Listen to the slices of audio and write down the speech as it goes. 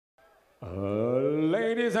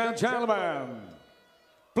Ladies and gentlemen,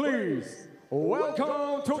 please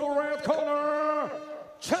welcome to the red corner,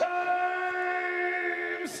 James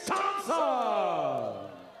Thompson. Pow,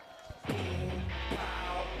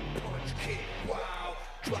 punch, kick, wow,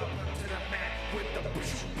 drop him to the mat with the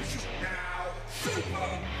shoot now. Super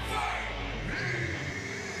fight.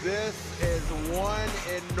 This is one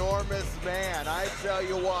enormous man. I tell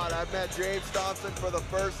you what, I've met James Thompson for the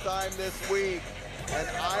first time this week, and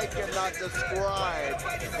I cannot describe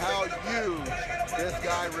how huge this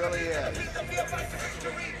guy really is.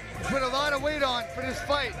 He put a lot of weight on for this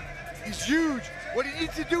fight. He's huge. What he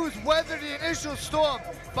needs to do is weather the initial storm.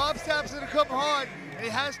 Bob Sapp's gonna come hard, and he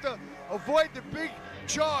has to avoid the big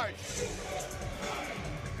charge.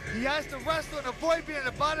 He has to wrestle and avoid being in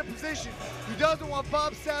a bottom position. He doesn't want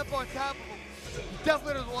Bob Sapp on top of him. He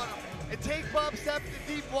definitely doesn't want him. And take Bob Sapp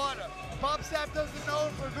to deep water. Bob Sapp doesn't know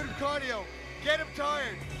him for a good cardio. Get him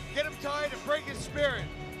tired and break his spirit.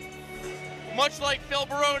 Much like Phil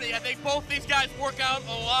Baroni, I think both these guys work out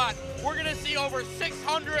a lot. We're gonna see over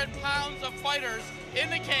 600 pounds of fighters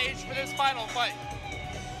in the cage for this final fight.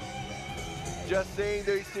 Just seeing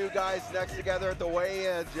these two guys next together at the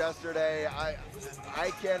weigh-ins yesterday, I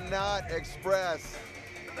cannot express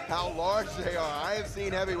how large they are. I have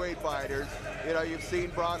seen heavyweight fighters. You know, you've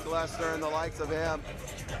seen Brock Lesnar and the likes of him,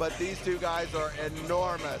 but these two guys are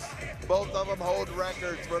enormous. Both of them hold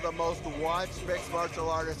records for the most watched mixed martial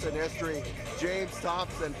artists in history. James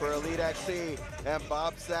Thompson for Elite XC, and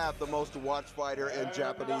Bob Sapp, the most watched fighter in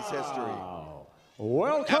Japanese history.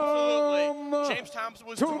 Welcome. Absolutely. James Thompson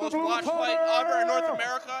was the most watched fight ever in North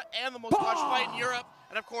America and the most watched fight in Europe.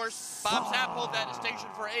 And of course, Bob Sapp holds that distinction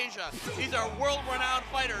for Asia. These are world-renowned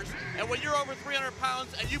fighters. And when you're over 300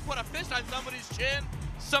 pounds and you put a fist on somebody's chin,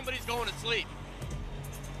 somebody's going to sleep.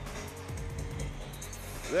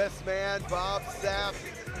 This man, Bob Sapp,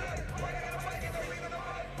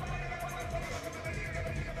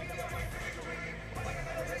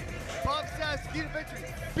 Bob Sapp's key to victory.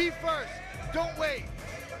 Be first, don't wait.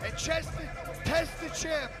 And test the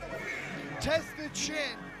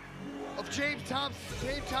chin of James Thompson.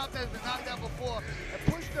 James Thompson has been knocked out before.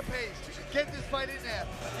 And push the pace. Get this fight in there.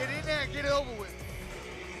 Get in there and get it over with.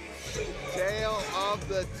 tail of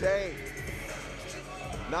the tape.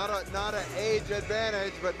 Not an age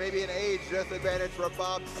advantage, but maybe an age disadvantage for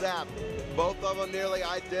Bob Sapp. Both of them nearly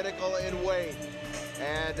identical in weight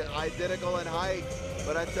and identical in height.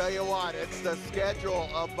 But I tell you what, it's the schedule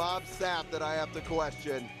of Bob Sapp that I have to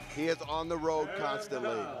question. He is on the road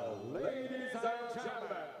constantly. Ladies and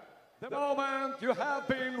gentlemen, the moment you have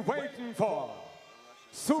been waiting for.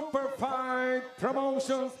 Super Fight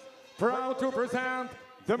Promotions proud to present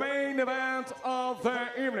the main event of the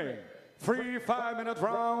evening. 3 5-minute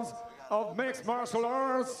rounds of mixed martial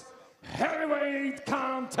arts heavyweight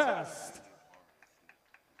contest.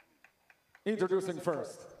 Introducing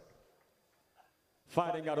first,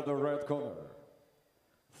 fighting out of the red corner,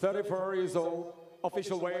 34 years old,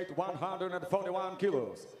 official weight 141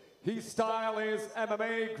 kilos. His style is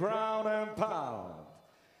MMA ground and pound.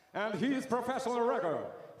 And his professional record,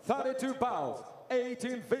 32 bouts,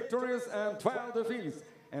 18 victories and 12 defeats,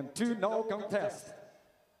 and 2 no contests.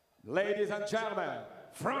 Ladies and gentlemen,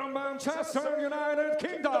 from Manchester, United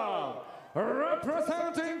Kingdom,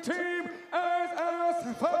 representing Team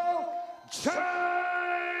SFL,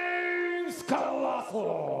 James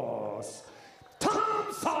Colossus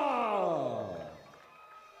Thompson.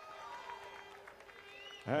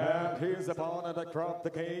 And his opponent across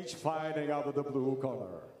the cage, fighting out of the blue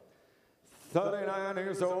corner. 39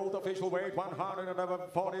 years old, official weight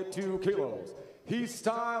 142 kilos. His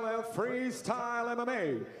style is freestyle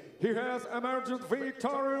MMA. He has emerged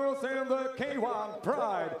victorious in the K1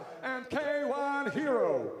 Pride and K1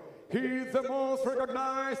 Hero. He's the most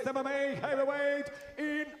recognized MMA heavyweight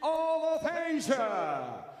in all of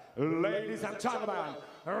Asia. Ladies and gentlemen,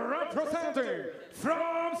 representing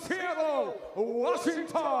from Seattle,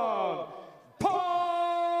 Washington,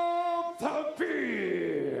 Bob the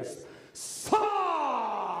Beast Sapp.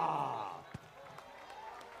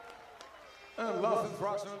 And last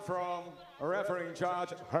instruction from refereeing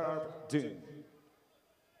judge Herb Dean.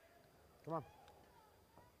 Come on.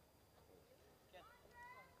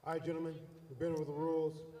 All right, gentlemen, we've been over the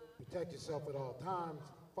rules. Protect yourself at all times.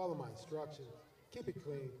 Follow my instructions. Keep it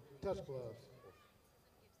clean. Touch gloves.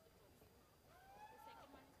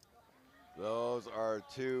 Those are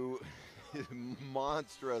two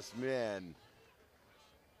monstrous men.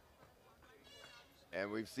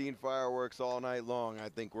 And we've seen fireworks all night long. I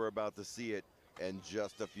think we're about to see it in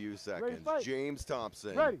just a few seconds. James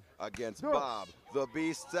Thompson against Bob the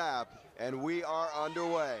Beast Sapp, and we are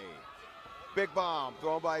underway. Big bomb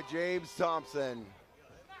thrown by James Thompson.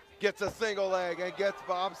 Gets a single leg and gets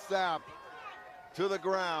Bob Sapp to the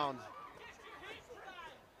ground.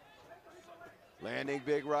 Landing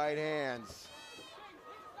big right hands.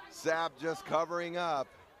 Sapp just covering up.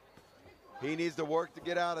 He needs to work to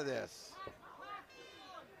get out of this.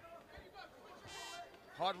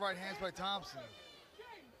 Hard right hands by Thompson.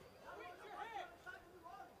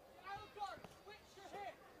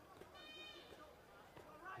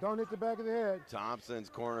 Don't hit the back of the head. Thompson's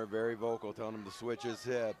corner very vocal, telling him to switch his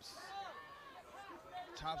hips.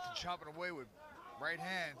 Thompson chopping away with right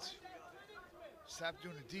hands. Sapp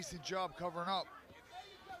doing a decent job covering up.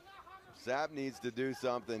 Sapp needs to do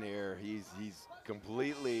something here. He's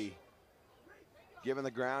completely giving the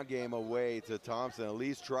ground game away to Thompson. At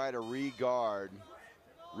least try to re-guard,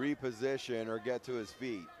 reposition, or get to his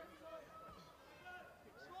feet.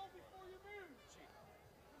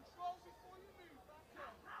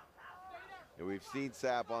 And we've seen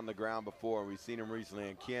Sapp on the ground before. We've seen him recently.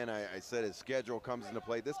 And Ken, I said his schedule comes into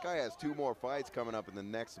play. This guy has 2 more fights coming up in the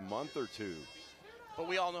next month or 2. But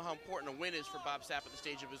we all know how important a win is for Bob Sapp at the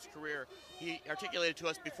stage of his career. He articulated to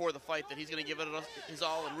us before the fight that he's going to give it his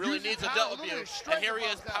all and really needs a W. And here he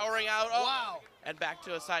is powering out. Oh, wow. And back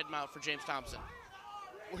to a side mount for James Thompson.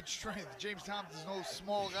 With strength. James Thompson's no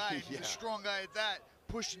small guy. He's a strong guy at that.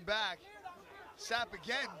 Pushing back. Sapp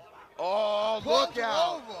again. Oh, look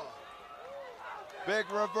out. Over. Big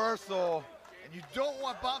reversal. And you don't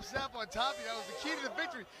want Bob Sapp on top of you. That was the key to the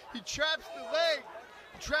victory. He traps the leg.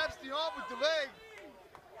 He traps the arm with the leg.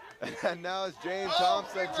 And now it's James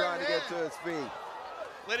Thompson trying to get to his feet.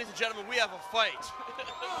 Ladies and gentlemen, we have a fight.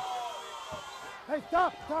 Hey,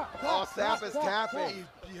 stop. Oh, Sapp is tapping.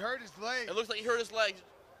 He hurt his leg. It looks like he hurt his leg.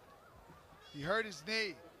 He hurt his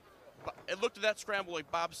knee. It looked at that scramble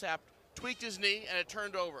like Bob Sapp tweaked his knee and it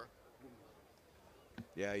turned over.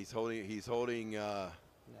 Yeah, he's holding.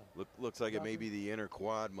 Looks like it may be the inner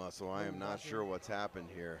quad muscle. I am not sure what's happened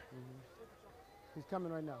here. He's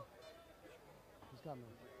coming right now. He's coming.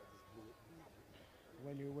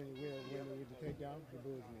 When you get the takedown, you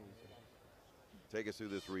blew his knees. Take us through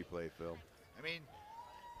this replay, Phil. I mean,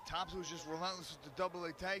 Thompson was just relentless with the double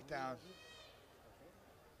leg takedown.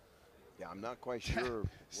 Yeah, I'm not quite sure what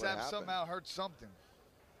Sapp happened. somehow hurt something.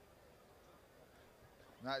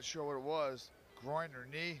 Not sure what it was. Groin or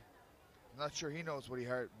knee. I'm not sure he knows what he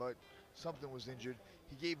hurt, but something was injured.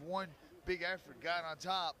 He gave one big effort, got on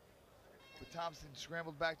top, but Thompson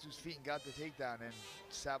scrambled back to his feet and got the takedown, and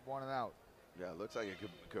Sapp won it out. Yeah, it looks like it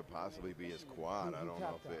could possibly be his quad. I don't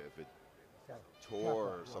know if it tore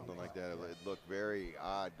or something like that. It looked very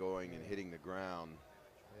odd going and hitting the ground.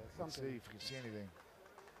 Let's see if we can see anything.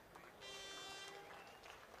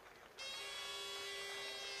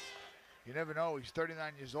 You never know. He's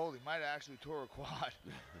 39 years old. He might have actually tore a quad.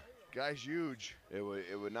 Guy's huge. It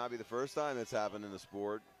would not be the first time it's happened in the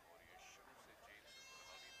sport.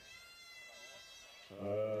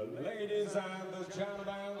 Ladies and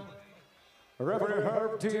gentlemen, referee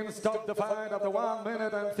Herb Dean stopped the fight after 1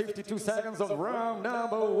 minute and 52 seconds of round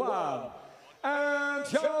number 1.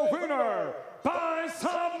 And your winner by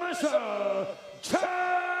submission,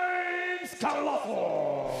 James Thompson.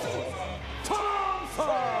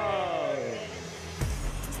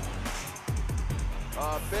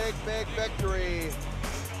 A big victory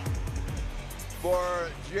for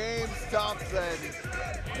James Thompson,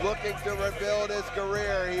 looking to rebuild his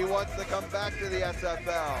career. He wants to come back to the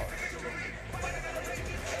SFL.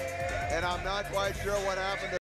 And I'm not quite sure what happened to